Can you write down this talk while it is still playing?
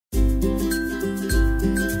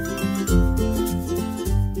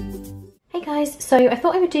guys, so I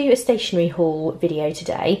thought I would do a stationery haul video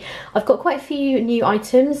today. I've got quite a few new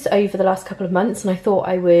items over the last couple of months and I thought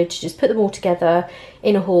I would just put them all together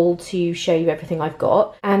in a haul to show you everything I've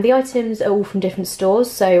got. And the items are all from different stores,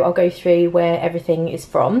 so I'll go through where everything is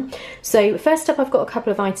from. So first up, I've got a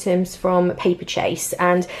couple of items from Paperchase,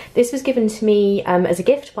 and this was given to me as a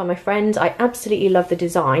gift by my friend. I absolutely love the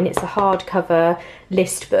design. It's a hardcover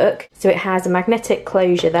list book, so it has a magnetic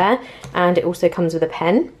closure there and it also comes with a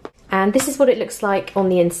pen. And this is what it looks like on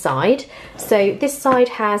the inside. So this side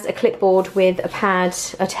has a clipboard with a pad,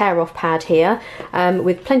 a tear-off pad here,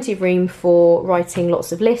 with plenty of room for writing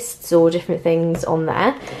lots of lists or different things on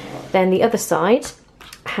there. Then the other side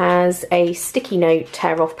has a sticky note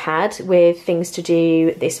tear-off pad with things to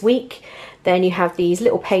do this week. Then you have these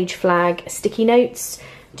little page flag sticky notes,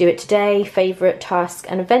 do it today, favourite, task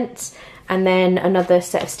and event. And then another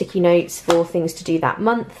set of sticky notes for things to do that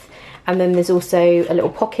month. And then there's also a little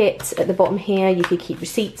pocket at the bottom here. You could keep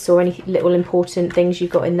receipts or any little important things you've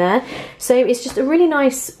got in there. So it's just a really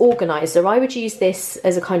nice organiser. I would use this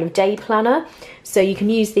as a kind of day planner. So you can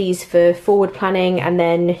use these for forward planning, and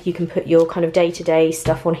then you can put your kind of day-to-day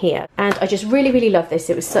stuff on here. And I just really, really love this.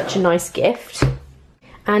 It was such a nice gift.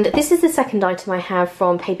 And this is the second item I have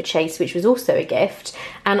from Paperchase, which was also a gift.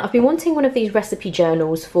 And I've been wanting one of these recipe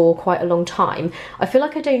journals for quite a long time. I feel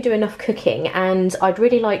like I don't do enough cooking, and I'd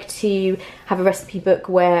really like to have a recipe book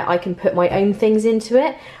where I can put my own things into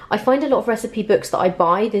it. I find a lot of recipe books that I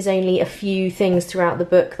buy, there's only a few things throughout the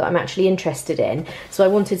book that I'm actually interested in. So I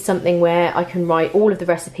wanted something where I can write all of the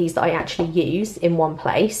recipes that I actually use in one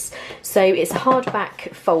place. So it's a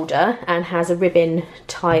hardback folder and has a ribbon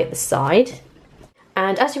tie at the side.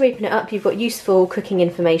 And as you open it up, you've got useful cooking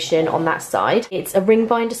information on that side. It's a ring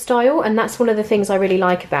binder style, and that's one of the things I really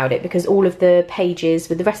like about it, because all of the pages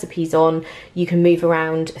with the recipes on, you can move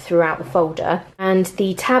around throughout the folder. And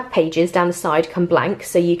the tab pages down the side come blank,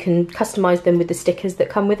 so you can customise them with the stickers that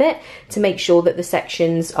come with it to make sure that the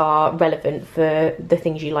sections are relevant for the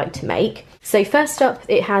things you like to make. So first up,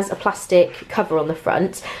 it has a plastic cover on the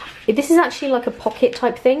front. This is actually like a pocket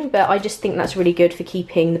type thing, but I just think that's really good for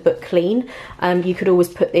keeping the book clean. You could always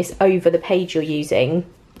put this over the page you're using.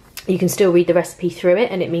 You can still read the recipe through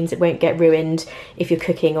it, and it means it won't get ruined if you're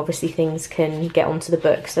cooking. Obviously things can get onto the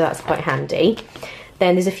book, so that's quite handy.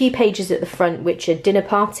 Then there's a few pages at the front which are dinner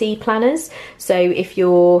party planners. So if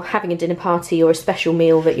you're having a dinner party or a special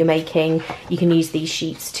meal that you're making, you can use these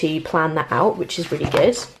sheets to plan that out, which is really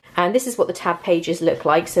good. And this is what the tab pages look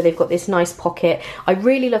like. So they've got this nice pocket. I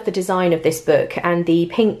really love the design of this book and the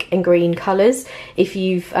pink and green colours. If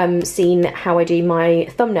you've seen how I do my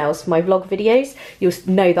thumbnails for my vlog videos, you'll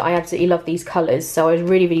know that I absolutely love these colours. So I was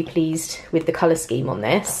really, really pleased with the colour scheme on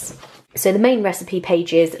this. So the main recipe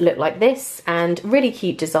pages look like this, and really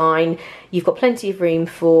cute design. You've got plenty of room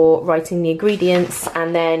for writing the ingredients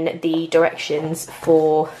and then the directions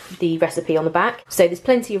for the recipe on the back. So there's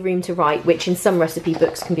plenty of room to write, which in some recipe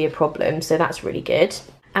books can be a problem, so that's really good.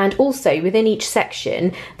 And also within each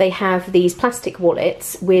section, they have these plastic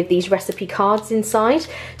wallets with these recipe cards inside.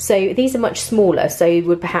 So these are much smaller, so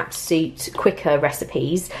would perhaps suit quicker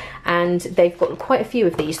recipes. And they've got quite a few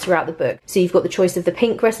of these throughout the book. So you've got the choice of the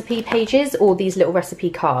pink recipe pages or these little recipe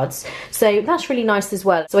cards. So that's really nice as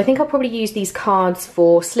well. So I think I'll probably use these cards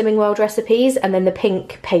for Slimming World recipes, and then the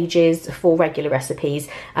pink pages for regular recipes.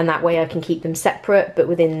 And that way I can keep them separate, but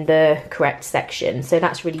within the correct section. So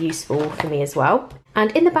that's really useful for me as well.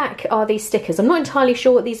 And in the back are these stickers. I'm not entirely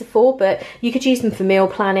sure what these are for, but you could use them for meal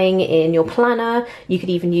planning in your planner. You could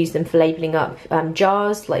even use them for labelling up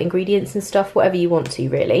jars, like ingredients and stuff, whatever you want to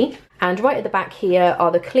really. And right at the back here are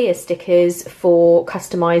the clear stickers for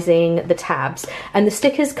customising the tabs. And the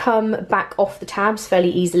stickers come back off the tabs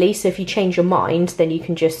fairly easily, so if you change your mind, then you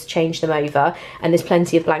can just change them over. And there's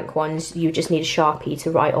plenty of blank ones. You just need a Sharpie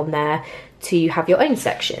to write on there to have your own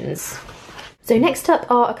sections. So next up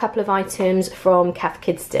are a couple of items from Cath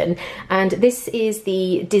Kidston, and this is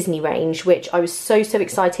the Disney range, which I was so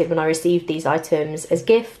excited when I received these items as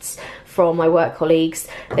gifts from my work colleagues.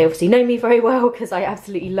 They obviously know me very well because I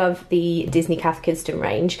absolutely love the Disney Cath Kidston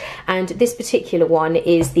range, and this particular one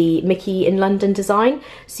is the Mickey in London design.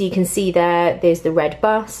 So you can see there's the red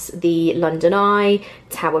bus, the London Eye,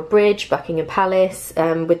 Tower Bridge, Buckingham Palace,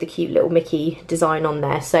 with the cute little Mickey design on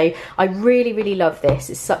there. So I really love this.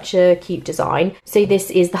 It's such a cute design. So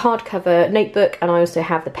this is the hardcover notebook, and I also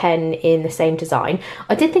have the pen in the same design.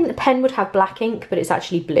 I did think the pen would have black ink, but it's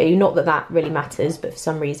actually blue. Not that that really matters, but for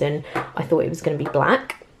some reason I thought it was going to be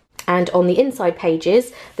black. And on the inside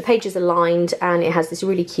pages, the pages are lined and it has this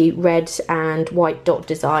really cute red and white dot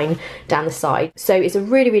design down the side. So it's a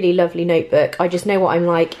really, really lovely notebook. I just know what I'm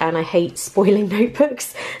like and I hate spoiling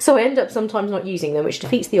notebooks. So I end up sometimes not using them, which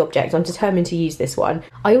defeats the object. I'm determined to use this one.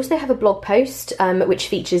 I also have a blog post which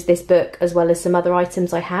features this book as well as some other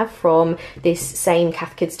items I have from this same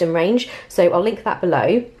Cath Kidston range. So I'll link that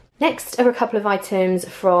below. Next are a couple of items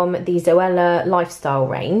from the Zoella lifestyle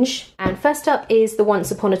range. And first up is the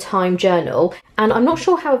Once Upon a Time journal. And I'm not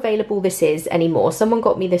sure how available this is anymore. Someone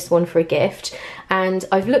got me this one for a gift and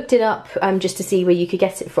I've looked it up just to see where you could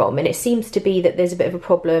get it from. And it seems to be that there's a bit of a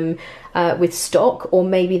problem with stock, or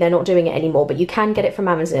maybe they're not doing it anymore, but you can get it from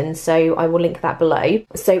Amazon. So I will link that below.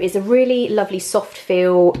 So it's a really lovely soft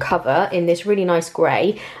feel cover in this really nice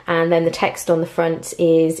grey. And then the text on the front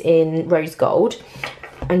is in rose gold.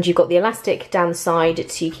 And you've got the elastic down the side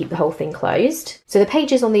to keep the whole thing closed. So the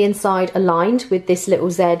pages on the inside are lined with this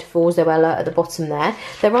little Z for Zoella at the bottom there.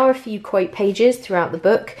 There are a few quote pages throughout the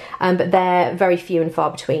book, but they're very few and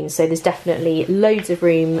far between. So there's definitely loads of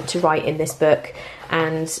room to write in this book.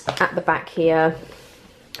 And at the back here,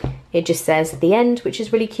 it just says the end, which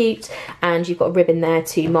is really cute, and you've got a ribbon there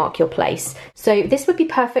to mark your place. So this would be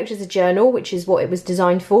perfect as a journal, which is what it was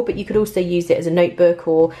designed for, but you could also use it as a notebook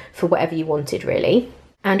or for whatever you wanted, really.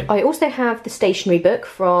 And I also have the stationery book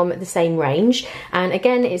from the same range, and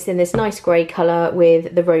again it's in this nice grey colour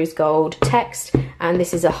with the rose gold text, and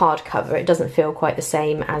this is a hardcover. It doesn't feel quite the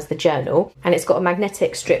same as the journal, and it's got a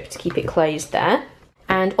magnetic strip to keep it closed there.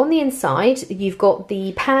 And on the inside, you've got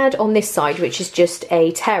the pad on this side, which is just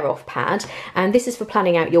a tear-off pad. And this is for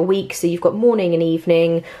planning out your week. So you've got morning and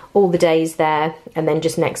evening, all the days there, and then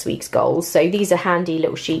just next week's goals. So these are handy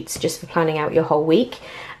little sheets just for planning out your whole week.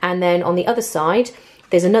 And then on the other side,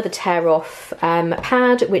 there's another tear-off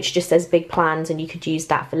pad, which just says big plans, and you could use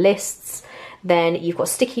that for lists. Then you've got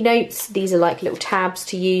sticky notes. These are like little tabs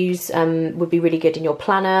to use, would be really good in your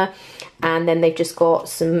planner. And then they've just got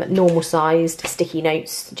some normal sized sticky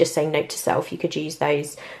notes, just saying note to self. You could use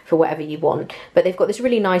those for whatever you want. But they've got this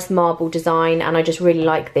really nice marble design, and I just really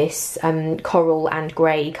like this coral and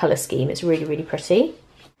grey colour scheme. It's really, really pretty.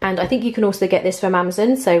 And I think you can also get this from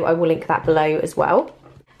Amazon, so I will link that below as well.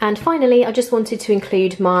 And finally, I just wanted to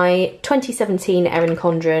include my 2017 Erin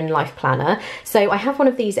Condren Life Planner. So I have one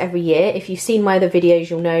of these every year. If you've seen my other videos,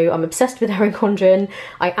 you'll know I'm obsessed with Erin Condren.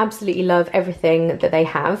 I absolutely love everything that they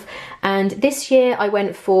have. And this year I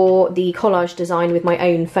went for the collage design with my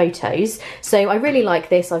own photos. So I really like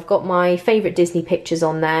this. I've got my favourite Disney pictures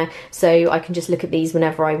on there, so I can just look at these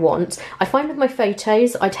whenever I want. I find with my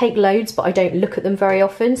photos, I take loads, but I don't look at them very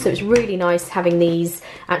often. So it's really nice having these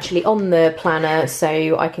actually on the planner,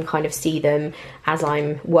 so I can kind of see them as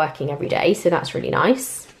I'm working every day. So that's really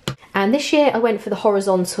nice. And this year I went for the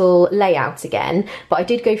horizontal layout again, but I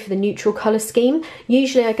did go for the neutral colour scheme.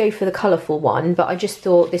 Usually I go for the colourful one, but I just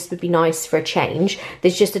thought this would be nice for a change.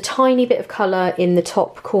 There's just a tiny bit of colour in the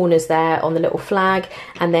top corners there on the little flag,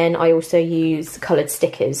 and then I also use coloured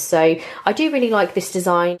stickers. So I do really like this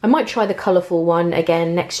design. I might try the colourful one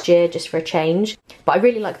again next year just for a change, but I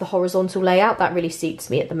really like the horizontal layout. That really suits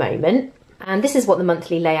me at the moment. And this is what the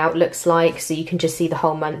monthly layout looks like, so you can just see the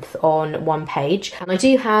whole month on one page. And I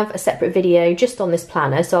do have a separate video just on this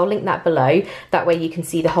planner, so I'll link that below. That way you can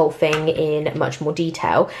see the whole thing in much more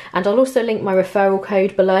detail. And I'll also link my referral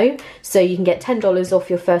code below, so you can get $10 off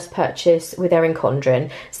your first purchase with Erin Condren.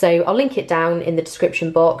 So I'll link it down in the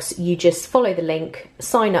description box. You just follow the link,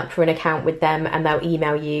 sign up for an account with them, and they'll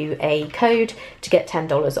email you a code to get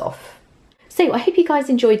 $10 off. So I hope you guys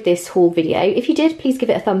enjoyed this haul video. If you did, please give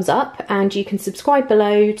it a thumbs up, and you can subscribe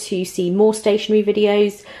below to see more stationery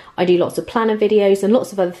videos. I do lots of planner videos and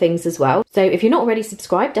lots of other things as well. So if you're not already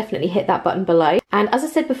subscribed, definitely hit that button below. And as I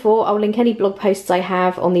said before, I'll link any blog posts I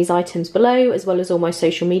have on these items below, as well as all my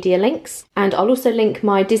social media links. And I'll also link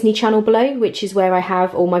my Disney channel below, which is where I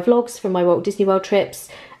have all my vlogs from my Walt Disney World trips,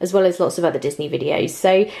 as well as lots of other Disney videos.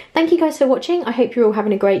 So thank you guys for watching. I hope you're all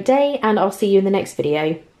having a great day, and I'll see you in the next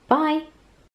video. Bye!